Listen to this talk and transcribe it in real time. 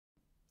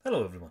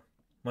Hello everyone,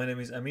 my name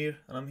is Amir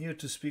and I'm here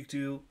to speak to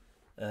you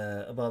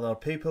about our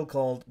paper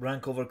called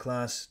Rank Over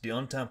Class, the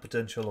Untapped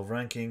Potential of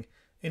Ranking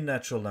in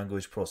Natural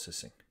Language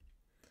Processing.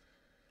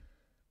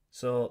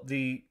 So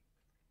the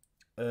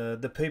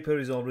paper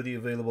is already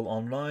available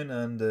online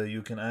and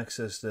you can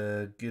access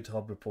the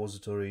GitHub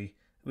repository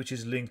which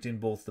is linked in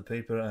both the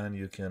paper, and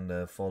you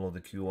can follow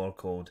the QR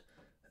code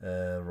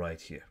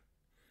right here.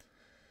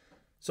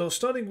 So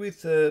starting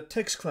with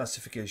text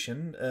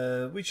classification,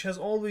 which has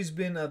always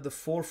been at the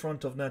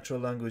forefront of natural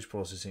language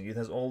processing. It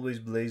has always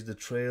blazed the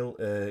trail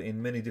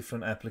in many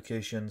different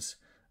applications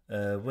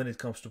when it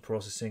comes to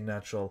processing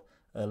natural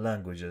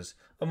languages.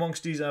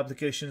 Amongst these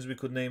applications, we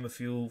could name a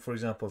few, for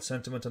example,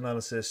 sentiment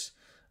analysis,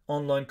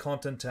 online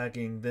content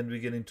tagging, then we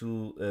get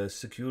into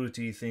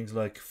security, things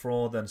like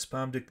fraud and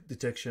spam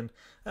detection,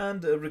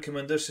 and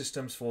recommender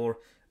systems for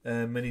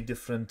in many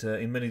different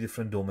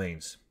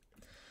domains.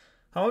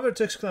 However,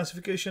 text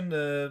classification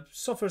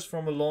suffers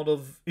from a lot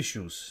of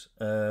issues.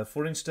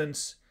 For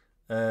instance,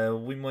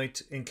 we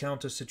might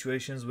encounter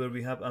situations where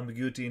we have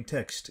ambiguity in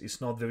text. It's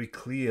not very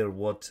clear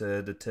what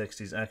the text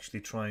is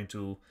actually trying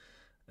to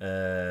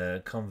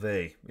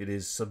convey. It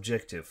is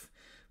subjective.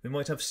 We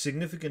might have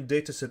significant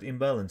dataset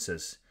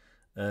imbalances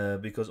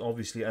because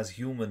obviously as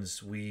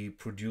humans we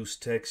produce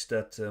text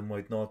that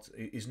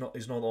is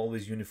not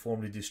always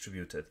uniformly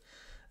distributed.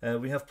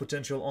 We have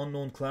potential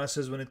unknown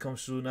classes when it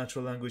comes to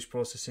natural language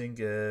processing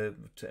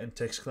and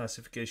text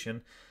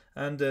classification,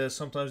 and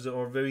sometimes there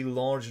are very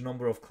large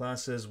number of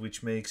classes,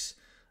 which makes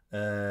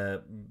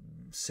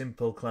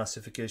simple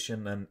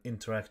classification an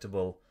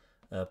intractable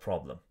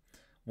problem.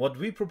 What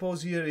we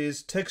propose here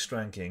is text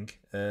ranking,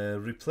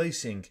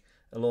 replacing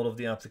a lot of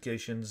the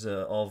applications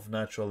of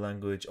natural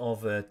language,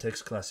 of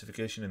text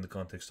classification in the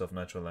context of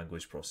natural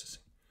language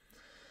processing.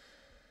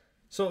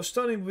 So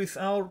starting with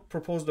our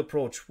proposed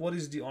approach, what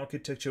is the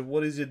architecture?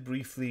 What is it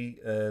briefly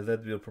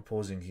that we are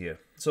proposing here?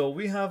 So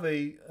we have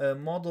a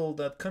model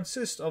that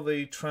consists of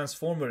a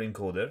transformer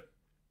encoder,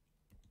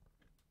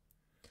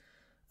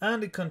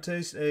 and it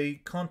contains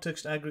a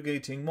context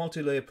aggregating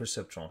multi-layer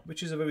perceptron,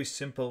 which is a very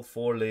simple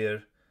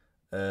 4-layer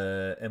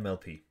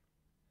MLP.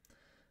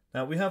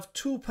 Now we have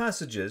two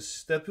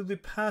passages that will be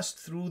passed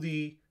through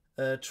the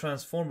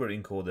transformer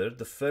encoder,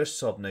 the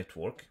first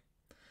subnetwork,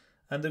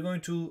 and they're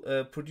going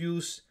to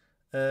produce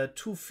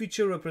two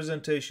feature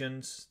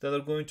representations that are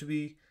going to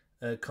be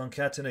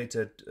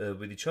concatenated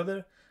with each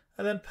other,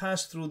 and then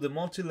pass through the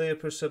multi-layer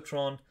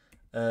perceptron,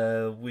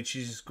 which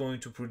is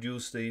going to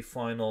produce the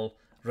final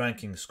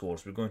ranking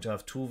scores. We're going to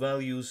have two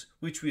values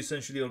which we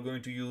essentially are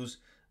going to use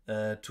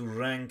to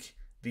rank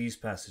these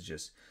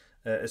passages.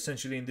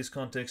 Essentially in this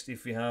context,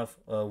 if we have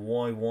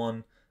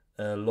y1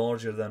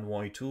 larger than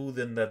y2,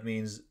 then that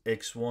means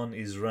x1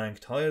 is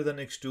ranked higher than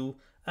x2,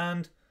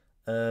 and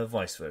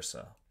vice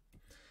versa.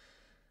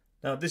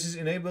 Now this is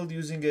enabled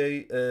using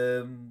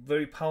a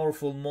very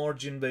powerful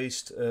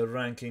margin-based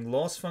ranking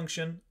loss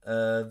function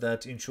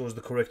that ensures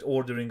the correct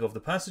ordering of the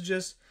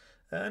passages,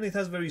 and it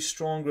has very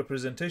strong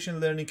representation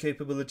learning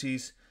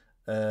capabilities,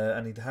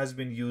 and it has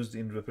been used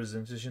in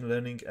representation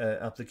learning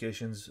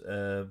applications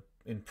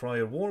in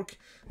prior work,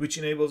 which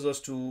enables us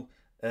to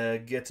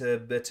get a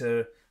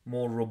better,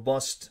 more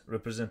robust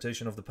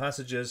representation of the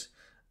passages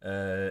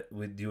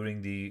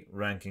during the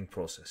ranking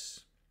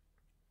process.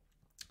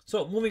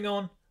 So moving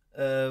on,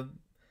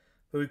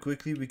 very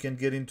quickly we can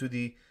get into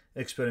the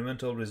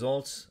experimental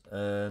results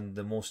and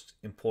the most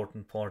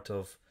important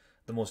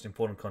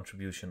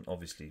contribution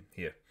obviously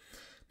here.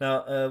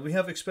 Now we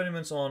have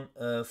experiments on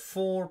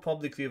 4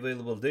 publicly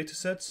available data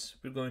sets.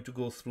 We're going to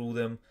go through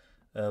them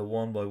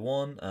one by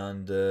one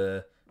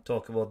and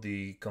talk about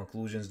the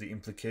conclusions, the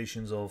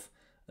implications of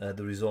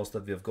the results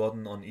that we have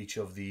gotten on each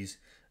of these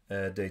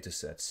data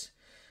sets.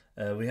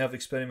 We have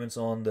experiments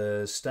on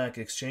the Stack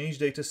Exchange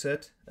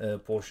dataset. A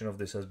portion of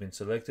this has been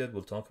selected.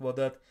 We'll talk about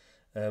that.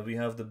 We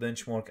have the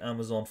benchmark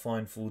Amazon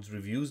Fine Foods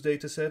reviews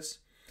datasets.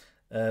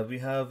 We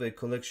have a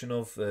collection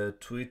of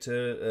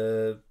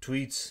Twitter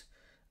tweets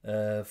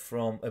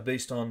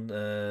based on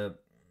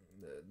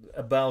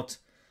about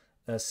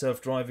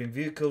self-driving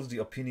vehicles, the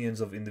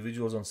opinions of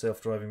individuals on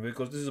self-driving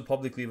vehicles. This is a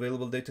publicly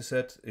available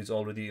dataset. It's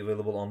already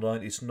available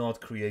online. It's not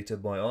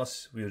created by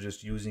us. We are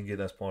just using it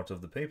as part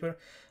of the paper.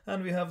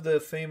 And we have the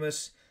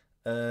famous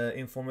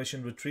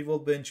information retrieval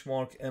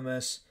benchmark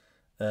MS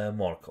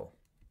Marco.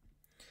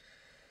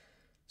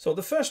 So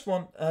the first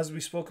one, as we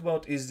spoke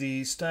about, is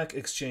the Stack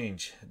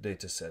Exchange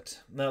dataset.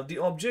 Now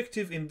the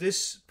objective in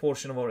this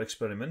portion of our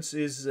experiments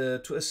is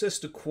to assess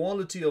the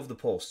quality of the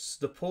posts.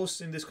 The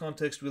posts in this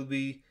context will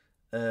be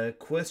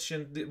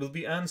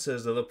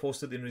answers that are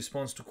posted in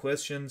response to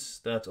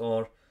questions that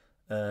are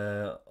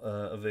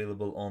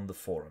available on the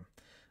forum.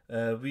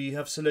 We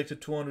have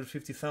selected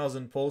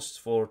 250,000 posts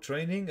for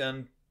training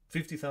and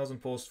 50,000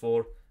 posts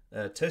for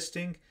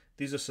testing.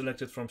 These are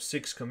selected from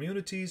 6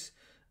 communities,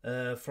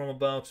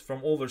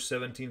 from over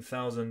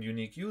 17,000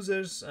 unique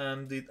users,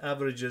 and it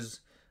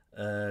averages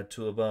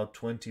to about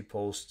 20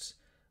 posts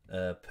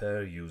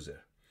per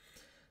user.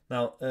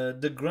 Now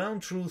the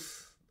ground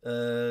truth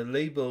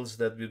labels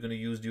that we're going to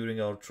use during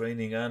our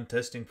training and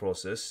testing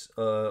process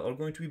are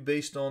going to be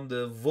based on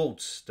the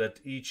votes that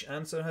each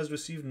answer has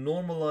received,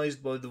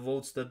 normalized by the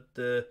votes that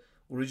the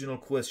original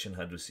question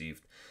had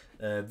received.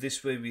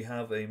 This way we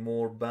have a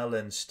more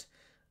balanced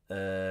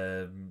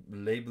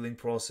labeling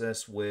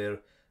process where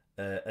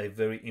a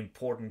very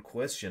important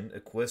question, a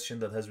question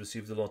that has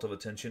received a lot of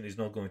attention, is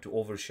not going to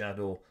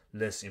overshadow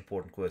less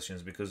important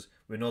questions, because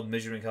we're not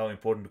measuring how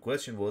important the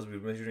question was, we're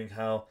measuring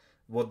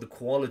what the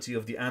quality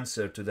of the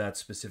answer to that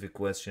specific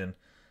question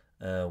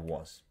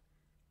was.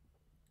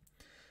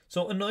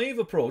 So a naive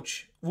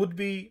approach would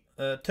be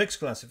text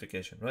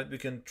classification, right? We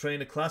can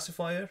train a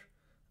classifier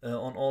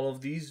on all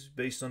of these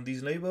based on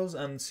these labels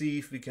and see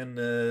if we can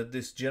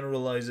this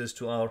generalizes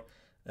to our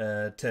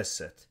test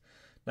set.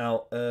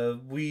 Now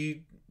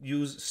we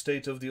use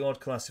state-of-the-art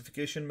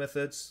classification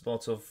methods,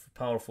 lots of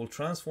powerful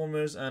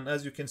transformers, and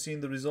as you can see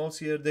in the results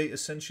here, they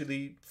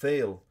essentially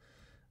fail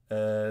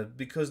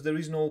because there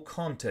is no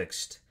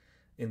context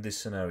in this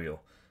scenario.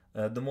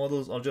 The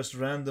models are just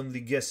randomly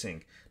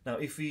guessing. Now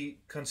if we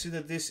consider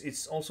this,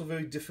 it's also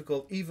very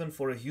difficult even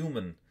for a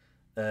human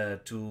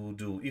to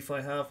do. If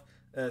I have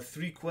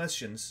three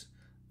questions,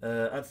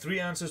 three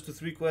answers to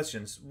three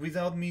questions,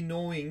 without me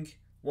knowing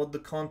what the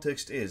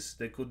context is,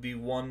 there could be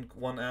one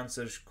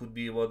answer could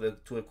be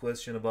about to a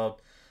question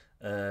about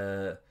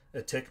a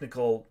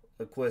technical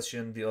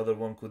question, the other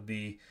one could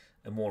be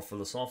a more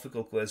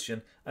philosophical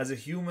question. As a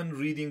human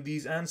reading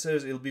these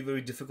answers, it'll be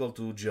very difficult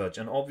to judge,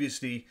 and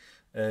obviously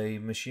a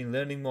machine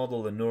learning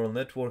model, a neural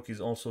network, is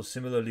also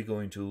similarly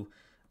going to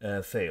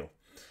fail.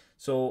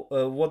 So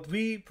what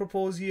we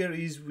propose here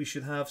is we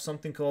should have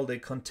something called a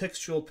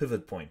contextual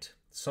pivot point,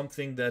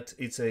 something that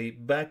it's a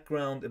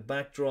background, a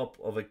backdrop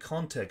of a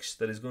context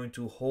that is going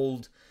to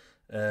hold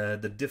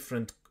the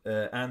different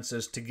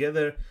answers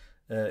together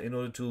in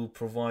order to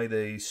provide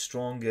a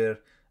stronger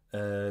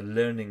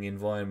learning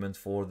environment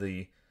for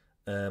the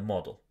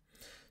model.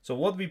 So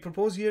what we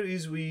propose here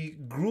is we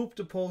group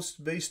the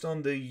post based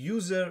on the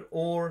user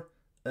or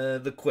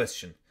the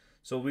question.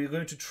 So we're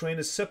going to train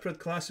a separate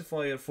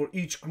classifier for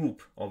each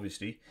group,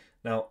 obviously.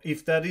 Now,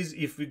 if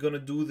we're going to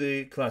do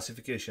the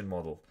classification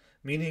model,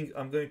 meaning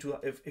I'm going to,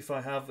 if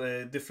I have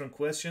different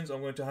questions,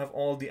 I'm going to have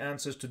all the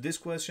answers to this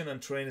question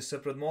and train a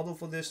separate model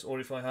for this. Or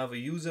if I have a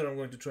user, I'm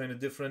going to train a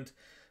different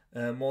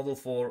model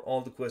for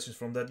all the questions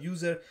from that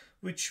user,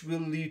 which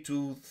will lead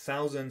to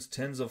thousands,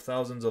 tens of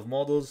thousands of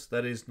models.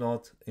 That is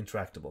not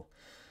intractable.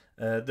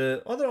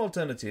 The other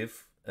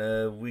alternative,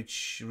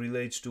 which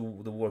relates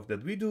to the work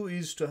that we do,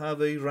 is to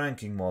have a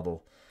ranking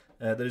model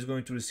that is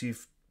going to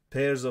receive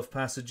pairs of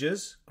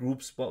passages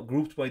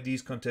grouped by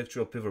these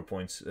contextual pivot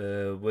points,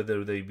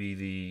 whether they be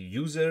the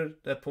user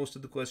that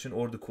posted the question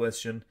or the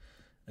question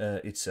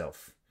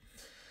itself.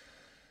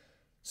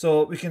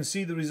 So we can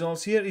see the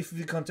results here. If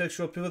the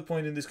contextual pivot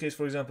point in this case,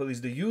 for example,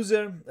 is the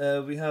user,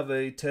 we have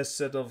a test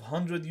set of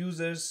 100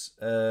 users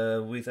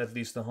with at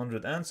least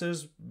 100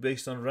 answers.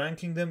 Based on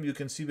ranking them, you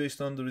can see based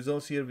on the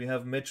results here, we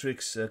have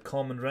metrics,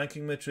 common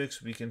ranking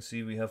metrics. We can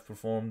see we have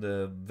performed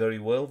very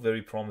well,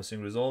 very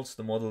promising results.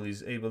 The model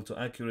is able to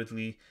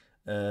accurately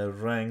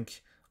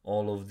rank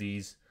all of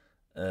these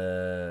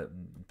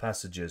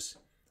passages.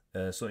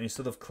 So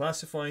instead of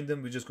classifying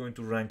them, we're just going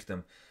to rank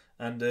them.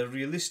 And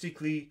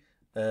realistically,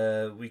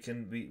 we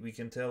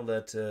can tell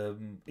that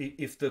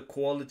if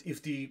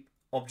the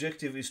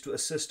objective is to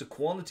assess the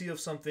quality of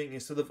something,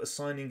 instead of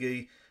assigning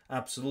a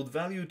absolute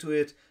value to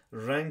it,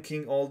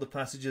 ranking all the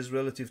passages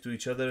relative to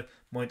each other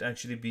might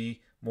actually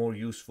be more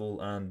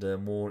useful and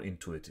more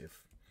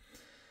intuitive.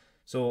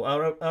 So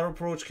our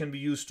approach can be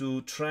used to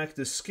track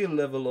the skill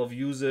level of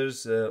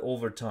users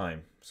over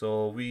time.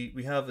 So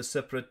we have a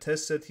separate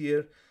test set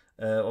here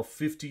of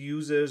 50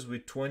 users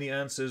with 20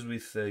 answers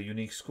with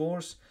unique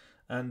scores.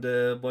 And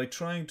by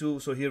trying to,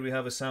 so here we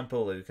have a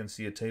sample, you can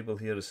see a table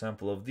here, a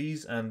sample of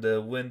these, and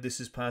when this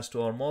is passed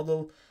to our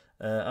model,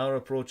 our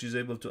approach is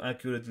able to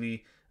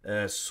accurately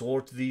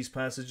sort these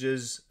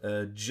passages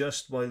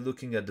just by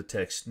looking at the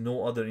text.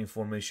 No other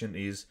information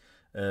is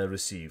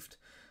received.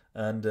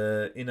 And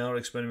in our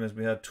experiments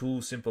we had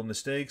two simple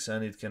mistakes,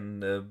 and it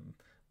can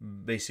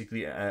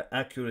basically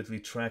accurately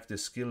track the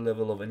skill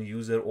level of any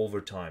user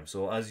over time.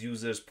 So as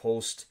users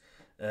post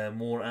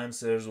more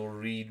answers or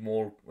read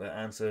more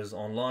answers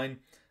online,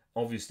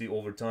 obviously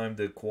over time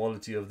the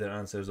quality of their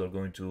answers are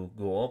going to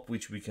go up,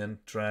 which we can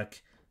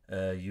track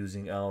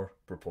using our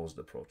proposed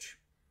approach.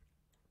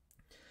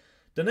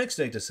 The next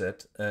data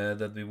set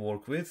that we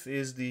work with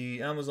is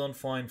the Amazon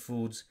Fine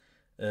Foods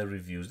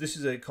reviews. This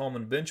is a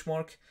common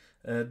benchmark.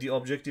 The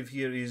objective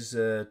here is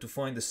to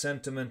find the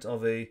sentiment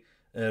of a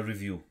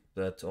review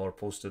that are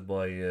posted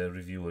by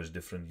reviewers,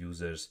 different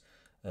users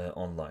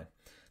online.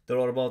 There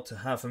are about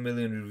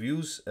 500,000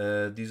 reviews.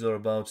 These are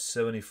about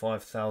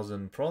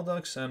 75,000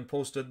 products and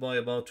posted by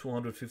about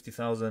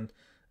 250,000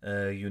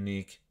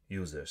 unique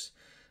users.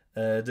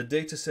 The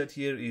data set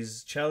here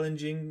is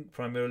challenging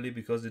primarily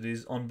because it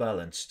is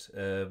unbalanced.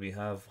 We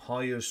have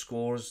higher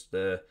scores,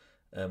 the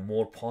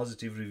more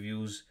positive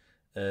reviews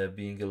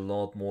being a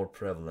lot more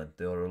prevalent.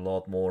 There are a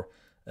lot more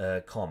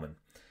common.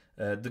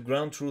 The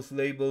ground truth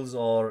labels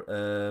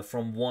are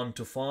from 1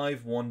 to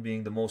 5, 1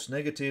 being the most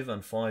negative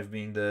and 5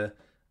 being the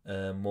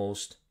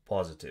most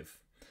positive.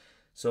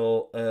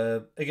 So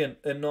again,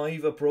 a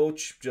naive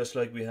approach, just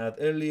like we had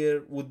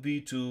earlier, would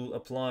be to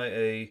apply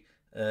a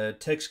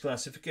text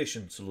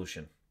classification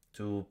solution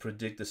to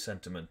predict the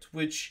sentiment,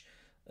 which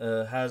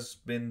has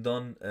been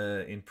done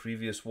in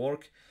previous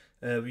work.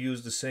 We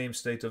use the same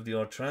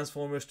state-of-the-art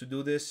transformers to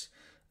do this.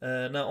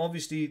 Now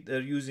obviously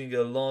they're using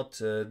a lot,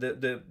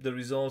 the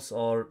results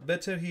are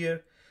better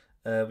here.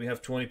 We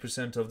have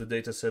 20% of the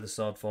data set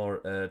aside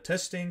for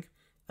testing,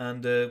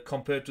 and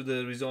compared to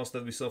the results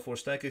that we saw for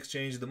Stack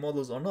Exchange, the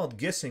models are not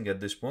guessing at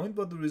this point,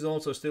 but the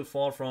results are still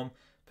far from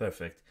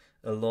perfect.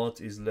 A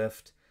lot is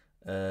left.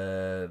 We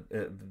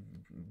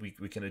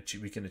can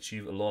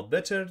achieve a lot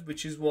better,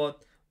 which is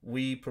what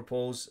we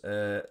propose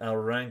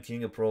our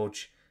ranking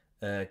approach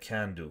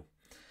can do.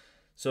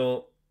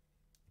 So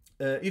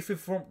if we're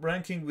from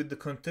ranking with the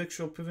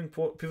contextual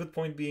pivot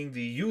point being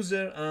the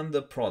user and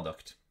the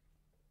product,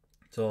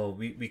 so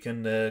we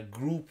can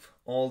group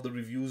all the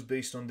reviews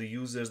based on the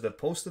users that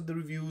posted the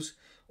reviews,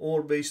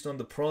 or based on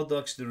the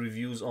products the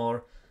reviews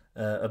are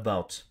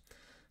about.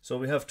 So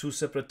we have two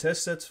separate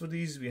test sets for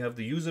these. We have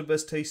the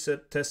user-based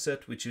test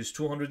set, which is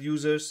 200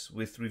 users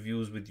with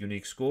reviews with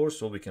unique scores,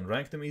 so we can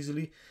rank them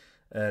easily.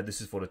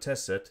 This is for the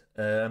test set.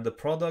 And the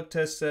product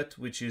test set,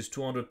 which is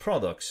 200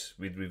 products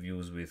with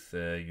reviews with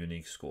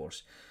unique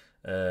scores.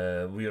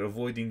 We are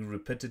avoiding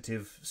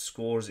repetitive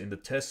scores in the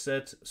test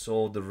set,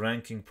 so the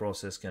ranking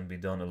process can be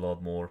done a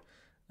lot more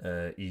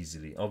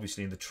easily.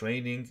 Obviously in the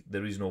training,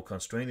 there is no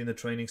constraint in the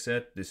training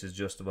set. This is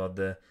just about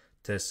the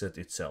test set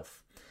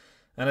itself.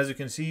 And as you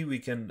can see, we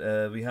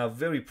have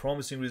very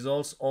promising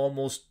results.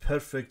 Almost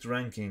perfect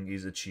ranking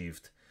is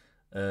achieved.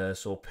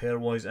 So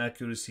pairwise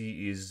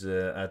accuracy is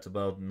at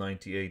about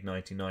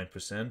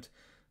 98-99%.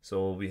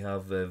 So we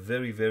have a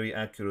very, very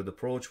accurate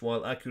approach,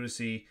 while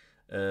accuracy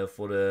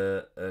for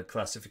the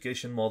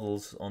classification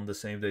models on the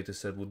same data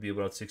set would be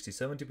about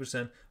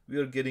 60-70%. We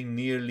are getting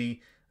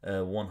nearly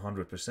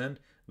 100%,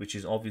 which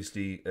is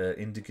obviously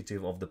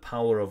indicative of the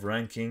power of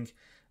ranking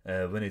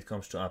when it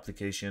comes to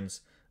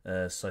applications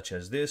such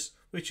as this,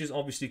 which is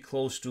obviously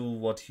close to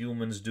what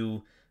humans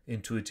do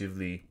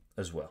intuitively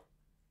as well.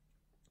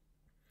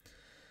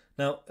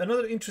 Now,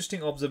 another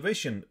interesting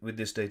observation with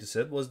this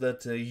dataset was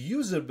that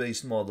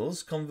user-based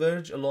models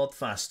converge a lot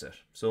faster.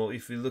 So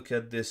if we look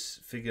at this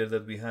figure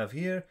that we have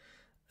here,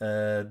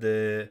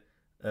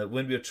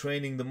 when we are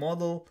training the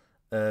model,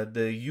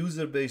 the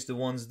user-based,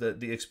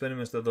 the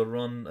experiments that are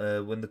run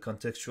when the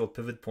contextual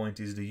pivot point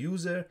is the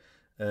user,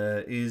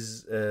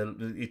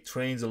 it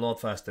trains a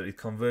lot faster, it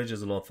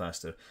converges a lot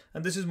faster.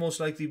 And this is most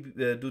likely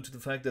due to the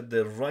fact that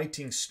the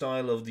writing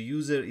style of the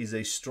user is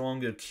a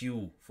stronger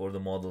cue for the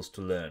models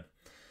to learn.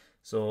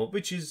 So,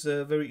 which is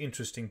a very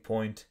interesting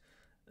point,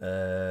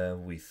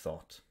 we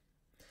thought.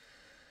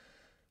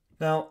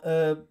 Now,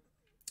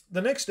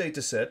 the next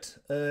data set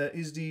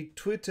is the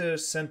Twitter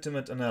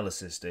sentiment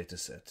analysis data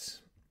set.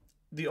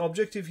 The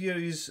objective here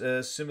is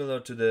similar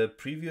to the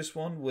previous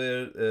one,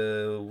 where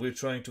we're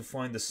trying to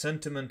find the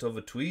sentiment of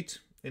a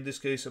tweet, in this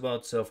case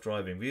about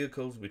self-driving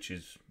vehicles, which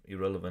is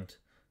irrelevant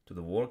to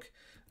the work.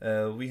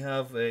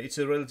 It's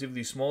a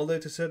relatively small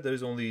data set. There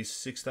is only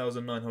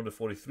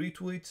 6,943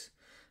 tweets.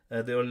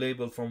 They are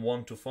labeled from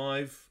 1 to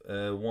 5,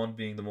 1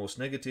 being the most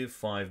negative,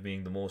 5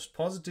 being the most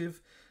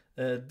positive.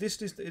 This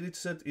data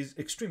set is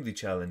extremely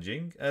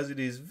challenging, as it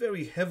is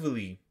very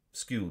heavily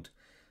skewed.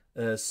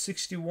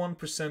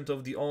 61%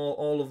 of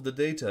all of the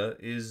data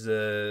is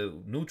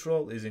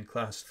neutral, is in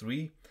class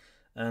 3,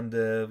 and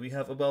we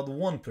have about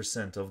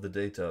 1% of the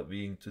data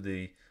being to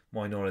the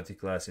minority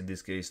class, in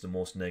this case the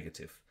most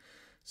negative.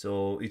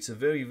 So it's a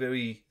very,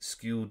 very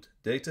skewed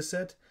data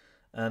set.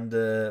 And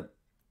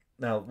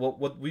now,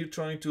 what we're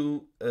trying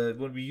to, we're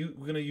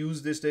going to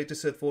use this data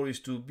set for is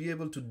to be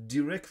able to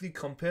directly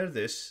compare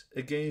this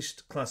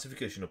against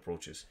classification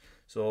approaches.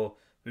 So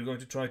we're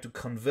going to try to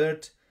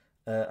convert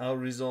our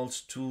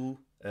results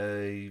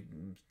in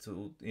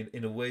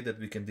a way that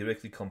we can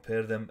directly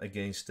compare them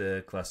against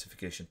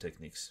classification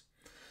techniques.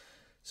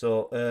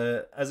 So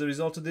as a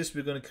result of this,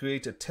 we're going to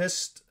create a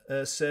test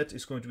set.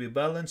 It's going to be a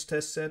balanced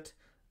test set,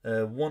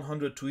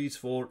 100 tweets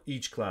for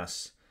each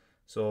class.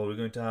 So we're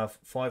going to have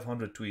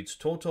 500 tweets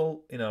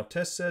total in our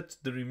test set.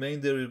 The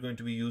remainder are going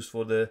to be used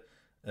for the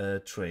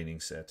training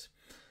set.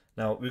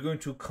 Now we're going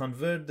to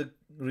convert the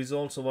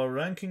results of our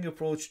ranking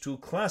approach to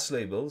class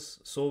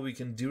labels so we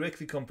can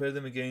directly compare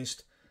them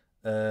against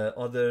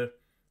other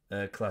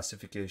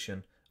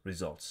classification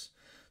results.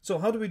 So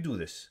how do we do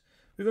this?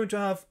 We're going to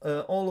have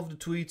all of the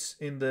tweets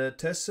in the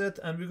test set,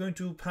 and we're going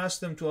to pass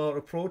them to our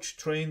approach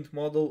trained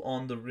model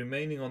on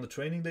the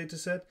training data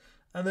set,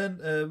 and then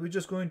we're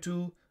just going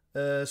to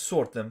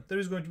sort them. There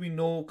is going to be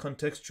no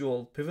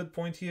contextual pivot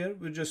point here.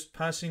 We're just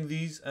passing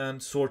these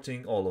and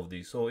sorting all of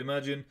these. So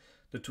imagine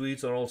the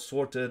tweets are all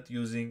sorted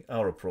using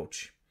our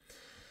approach.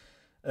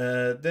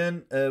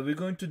 Then we're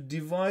going to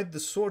divide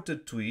the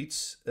sorted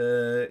tweets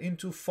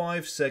into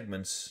 5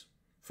 segments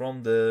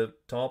from the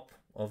top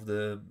of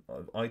the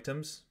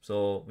items.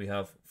 So we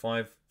have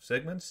 5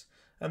 segments,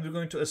 and we're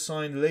going to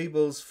assign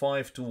labels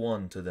 5 to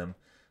 1 to them,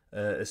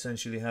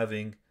 essentially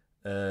having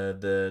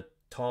the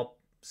top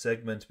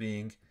segment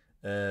being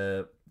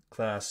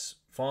class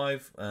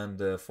 5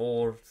 and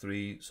 4,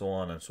 3, so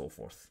on and so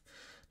forth.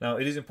 Now,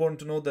 it is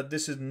important to note that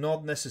this is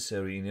not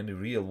necessary in any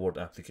real-world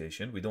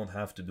application. We don't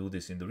have to do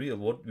this in the real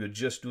world. We're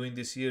just doing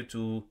this here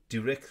to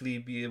directly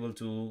be able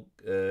to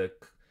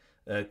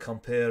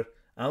compare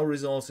our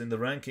results in the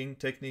ranking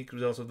technique,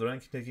 results of the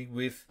ranking technique,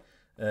 with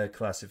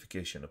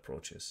classification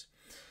approaches.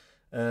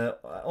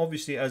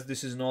 Obviously, as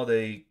this is not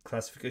a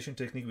classification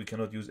technique, we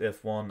cannot use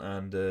F1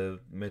 and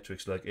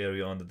metrics like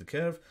area under the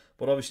curve.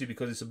 But obviously,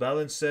 because it's a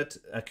balanced set,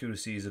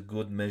 accuracy is a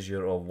good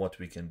measure of what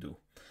we can do.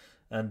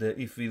 And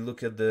if we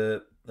look at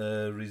the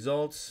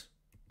results,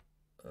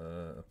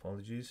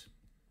 apologies.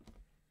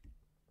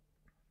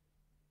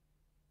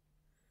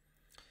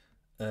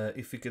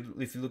 If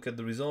you look at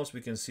the results,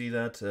 we can see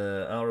that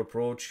our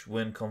approach,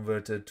 when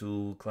converted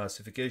to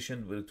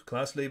classification, to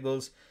class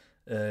labels,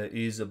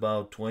 is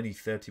about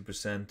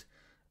 20–30%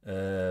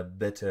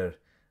 better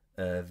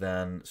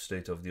than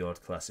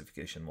state-of-the-art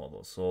classification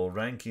models. So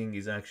ranking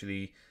is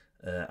actually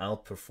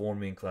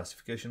outperforming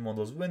classification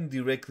models when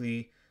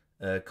directly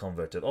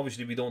converted.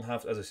 Obviously, we don't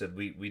have, as I said,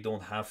 we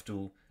don't have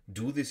to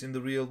do this in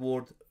the real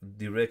world.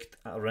 Direct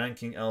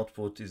ranking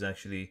output is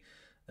actually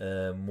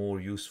more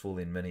useful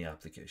in many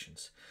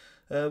applications.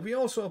 We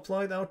also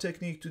applied our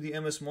technique to the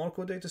MS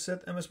Marco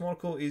dataset. MS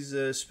Marco is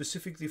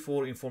specifically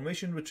for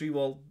information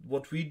retrieval.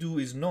 What we do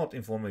is not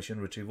information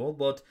retrieval,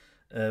 but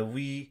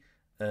we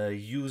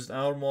used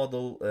our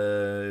model,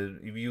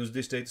 we used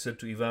this dataset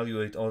to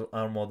evaluate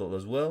our model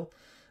as well.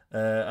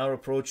 Our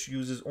approach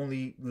uses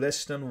only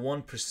less than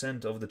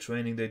 1% of the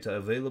training data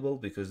available,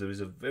 because there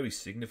is a very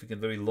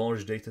significant, very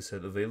large data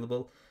set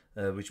available,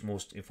 which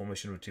most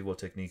information retrieval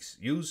techniques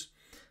use.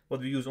 But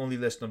we use only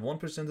less than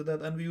 1% of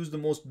that, and we use the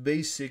most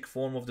basic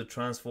form of the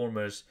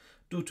transformers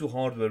due to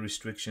hardware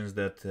restrictions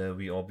that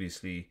we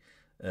obviously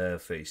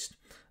faced.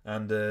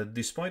 And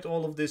despite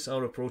all of this,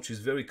 our approach is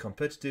very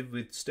competitive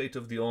with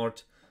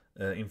state-of-the-art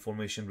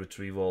information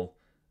retrieval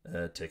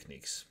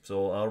techniques.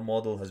 So our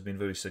model has been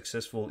very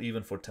successful,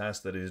 even for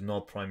tasks that it is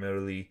not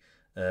primarily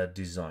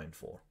designed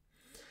for.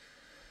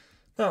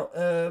 Now,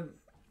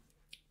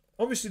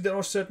 obviously there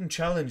are certain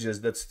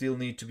challenges that still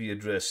need to be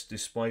addressed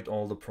despite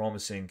all the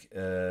promising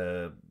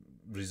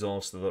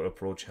results that our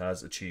approach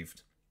has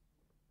achieved.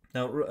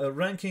 Now,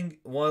 ranking,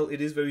 while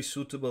it is very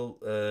suitable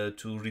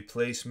to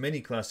replace many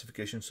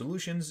classification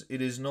solutions,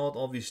 it is not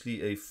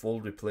obviously a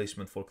full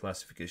replacement for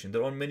classification.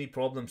 There are many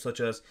problems, such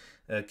as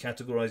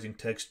categorizing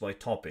text by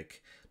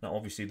topic. Now,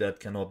 obviously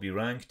that cannot be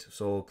ranked,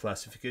 so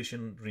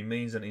classification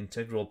remains an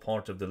integral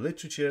part of the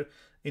literature.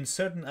 In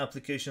certain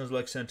applications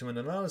like sentiment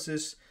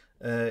analysis,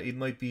 it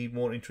might be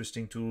more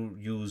interesting to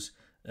use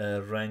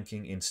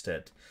ranking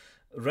instead.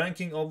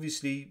 Ranking,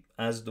 obviously,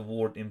 as the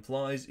word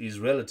implies, is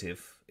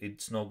relative.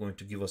 It's not going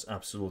to give us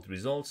absolute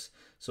results.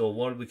 So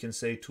while we can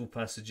say two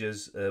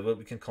passages, well,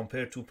 we can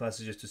compare two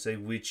passages to say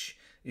which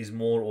is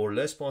more or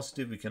less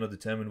positive, we cannot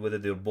determine whether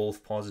they're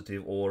both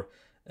positive or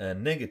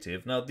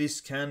negative. Now,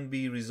 this can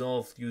be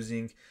resolved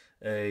using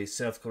a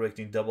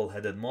self-correcting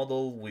double-headed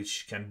model,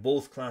 which can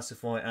both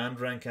classify and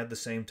rank at the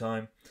same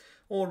time.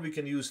 Or we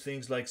can use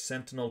things like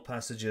sentinel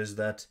passages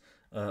that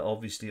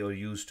obviously are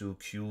used to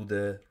cue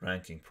the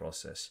ranking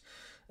process.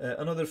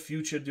 Another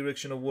future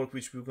direction of work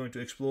which we're going to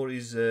explore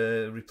is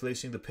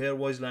replacing the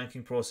pairwise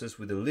ranking process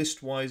with a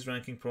list-wise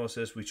ranking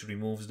process, which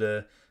removes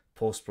the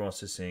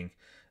post-processing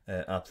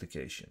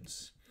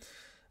applications.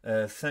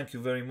 Thank you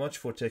very much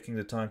for taking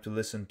the time to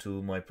listen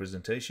to my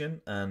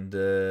presentation, and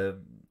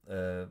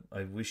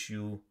I wish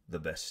you the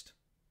best.